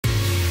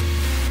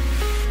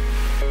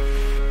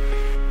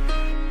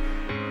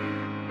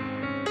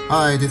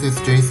Hi, this is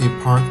JC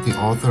Park, the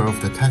author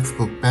of the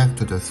textbook Back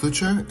to the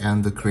Suture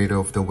and the creator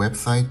of the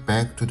website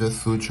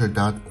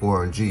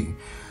Back2thesuture.org.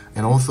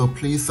 And also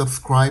please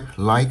subscribe,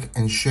 like,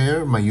 and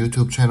share my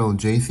YouTube channel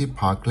JC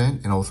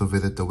Parkland, and also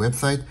visit the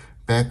website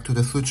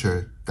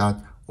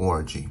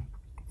Back2thesuture.org.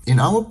 In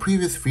our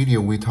previous video,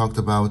 we talked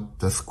about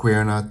the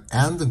square knot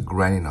and the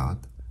granny knot.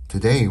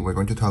 Today, we're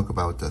going to talk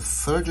about the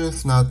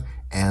surgeon's knot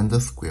and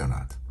the square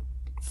knot.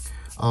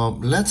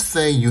 Let's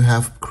say you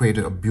have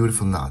created a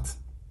beautiful knot,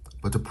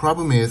 but the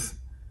problem is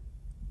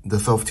the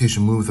soft tissue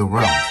moves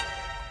around.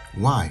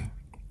 Why?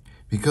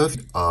 Because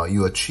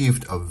you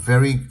achieved a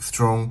very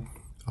strong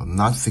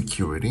knot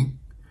security,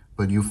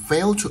 but you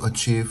failed to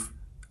achieve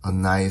a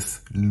nice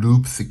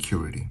loop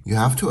security. You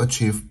have to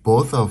achieve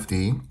both of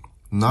the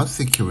knot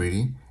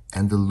security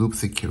and the loop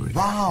security.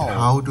 Wow! And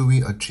how do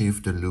we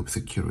achieve the loop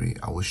security?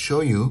 I will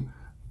show you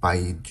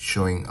by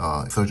showing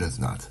a surgeon's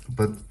knot.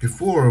 But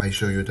before I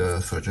show you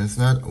the surgeon's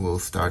knot, we'll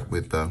start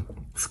with the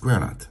square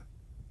knot.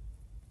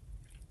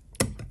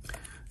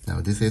 Now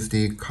this is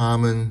the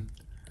common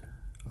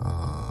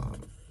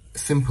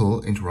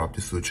simple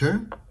interrupted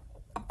suture.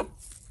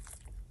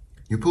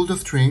 You pull the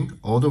string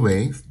all the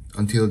way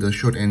until the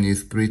short end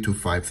is 3 to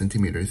 5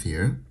 centimeters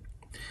here.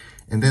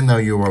 And then now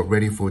you are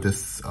ready for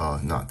this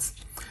knots.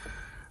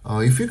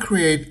 If you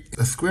create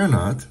a square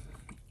knot,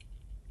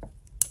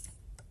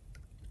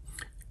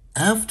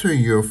 after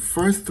your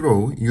first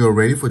throw, you're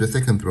ready for the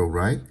second throw,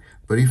 right?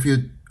 But if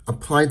you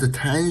apply the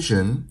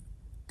tension,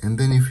 and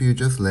then if you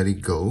just let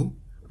it go,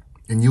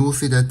 and you will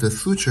see that the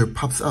suture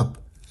pops up.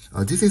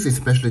 This is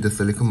especially the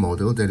silicone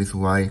model, that is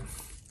why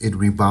it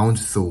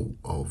rebounds so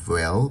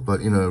well.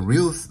 But in a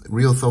real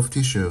soft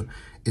tissue,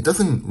 it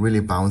doesn't really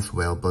bounce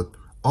well, but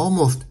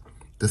almost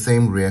the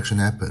same reaction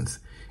happens.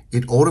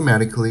 It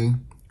automatically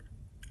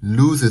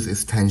loses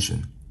its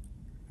tension.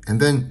 And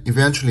then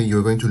eventually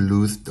you're going to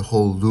lose the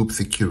whole loop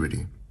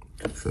security.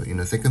 So in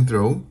a second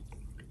throw,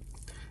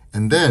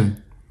 and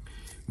then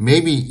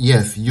maybe,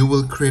 yes, you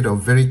will create a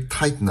very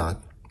tight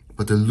knot,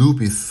 but the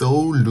loop is so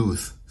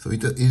loose, so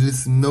it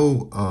is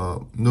no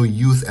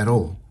use at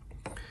all.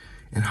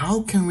 And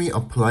how can we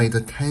apply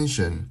the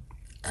tension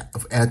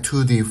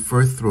to the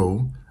first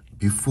throw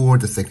before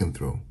the second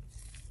throw?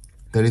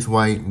 That is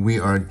why we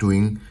are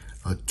doing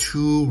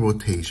 2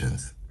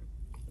 rotations.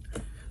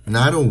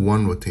 Not a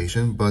 1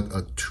 rotation, but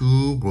a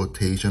 2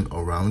 rotation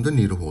around the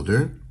needle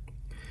holder.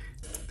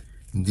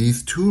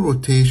 These 2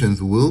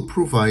 rotations will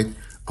provide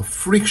a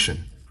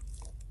friction.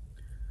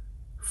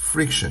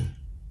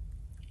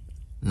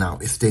 Now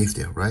it stays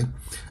there, right?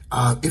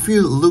 If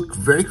you look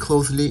very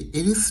closely,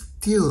 it is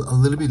still a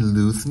little bit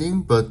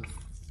loosening, but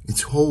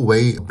it's whole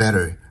way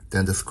better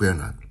than the square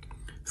knot.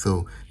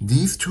 So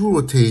these 2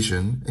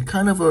 rotations, it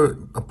kind of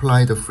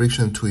apply the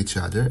friction to each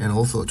other and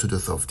also to the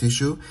soft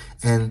tissue,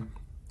 and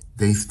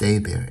they stay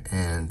there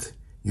and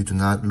you do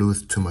not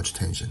lose too much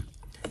tension.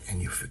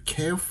 And if you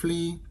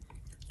carefully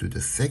do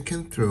the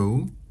second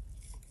throw,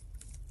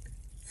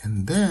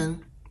 and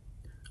then,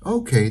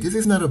 okay, this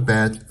is not a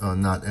bad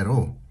knot at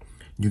all.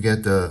 You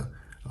get the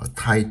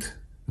tight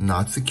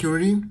knot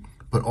security,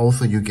 but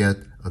also you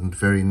get a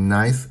very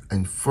nice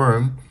and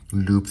firm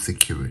loop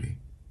security.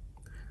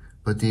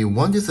 But the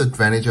one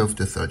disadvantage of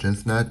the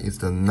surgeon's knot is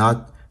the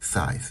knot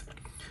size.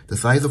 The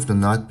size of the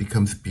knot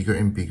becomes bigger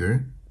and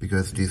bigger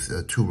because these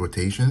 2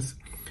 rotations.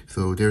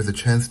 So there's a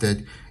chance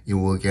that you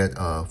will get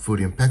a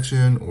food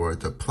infection or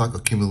the plaque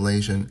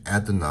accumulation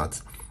at the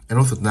knots. And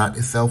also the knot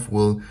itself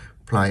will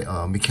apply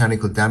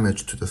mechanical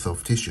damage to the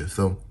soft tissue.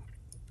 So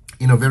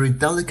in a very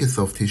delicate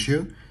soft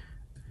tissue,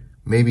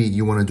 maybe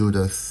you want to do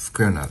the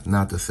square knot,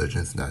 not the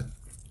surgeon's knot.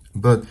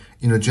 But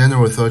in a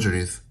general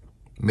surgeries,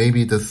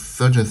 maybe the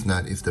surgeon's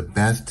knot is the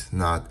best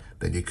knot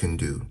that you can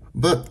do.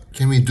 But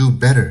can we do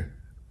better?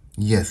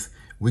 Yes,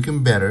 we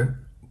can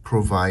better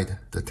provide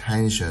the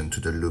tension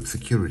to the loop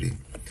security.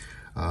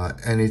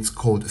 And it's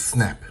called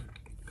SNAP.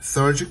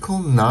 Surgical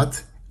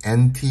knot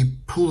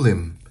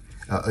anti-pulling.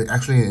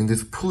 Actually, in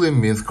this pulling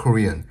means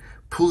Korean.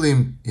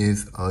 Pulling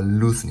is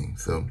loosening.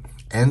 So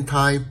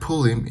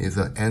anti-pulling is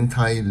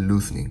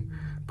anti-loosening.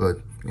 But,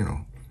 you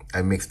know,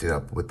 I mixed it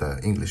up with the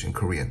English and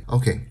Korean.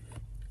 Okay.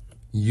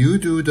 You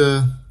do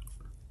the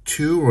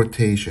 2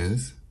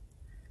 rotations,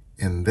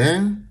 and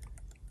then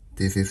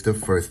this is the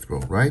first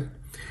throw, right?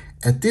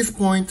 At this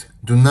point,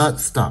 do not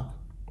stop.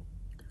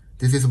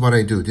 This is what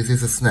I do. This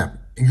is a snap.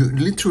 You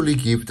literally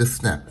give the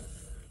snap.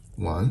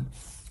 1,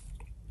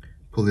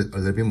 pull it a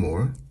little bit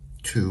more.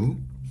 2,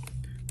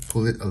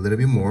 pull it a little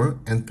bit more.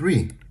 And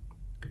 3.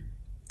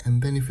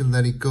 And then if you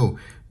let it go,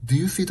 do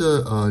you see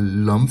the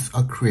lumps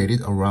are created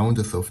around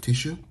the soft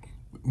tissue?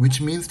 Which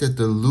means that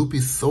the loop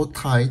is so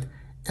tight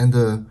and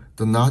the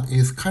knot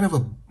is kind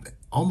of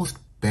almost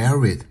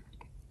buried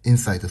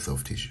inside the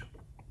soft tissue.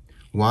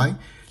 Why?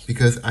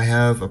 Because I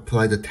have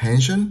applied the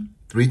tension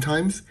 3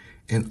 times,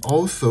 and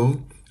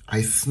also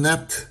I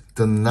snapped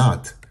the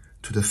knot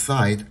to the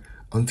side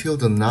until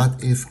the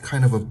knot is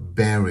kind of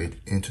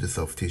buried into the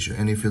soft tissue.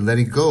 And if you let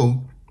it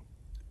go,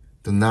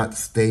 the knot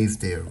stays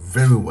there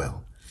very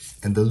well.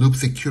 and the loop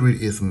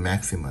security is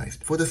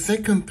maximized. For the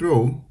second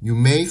throw, you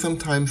may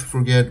sometimes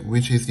forget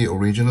which is the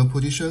original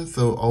position,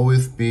 so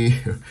always be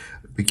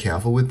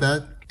careful with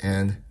that.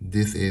 And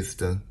this is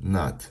the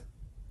nut.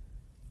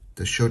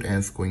 The short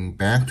end's going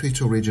back to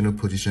its original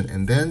position,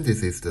 and then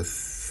this is the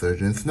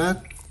surgeon's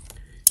nut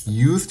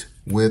used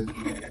with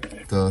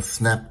the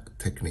snap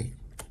technique.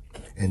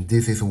 And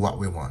this is what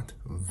we want.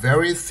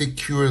 Very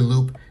secure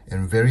loop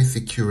and very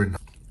secure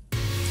nut.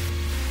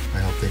 I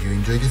hope that you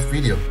enjoyed this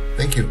video.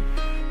 Thank you.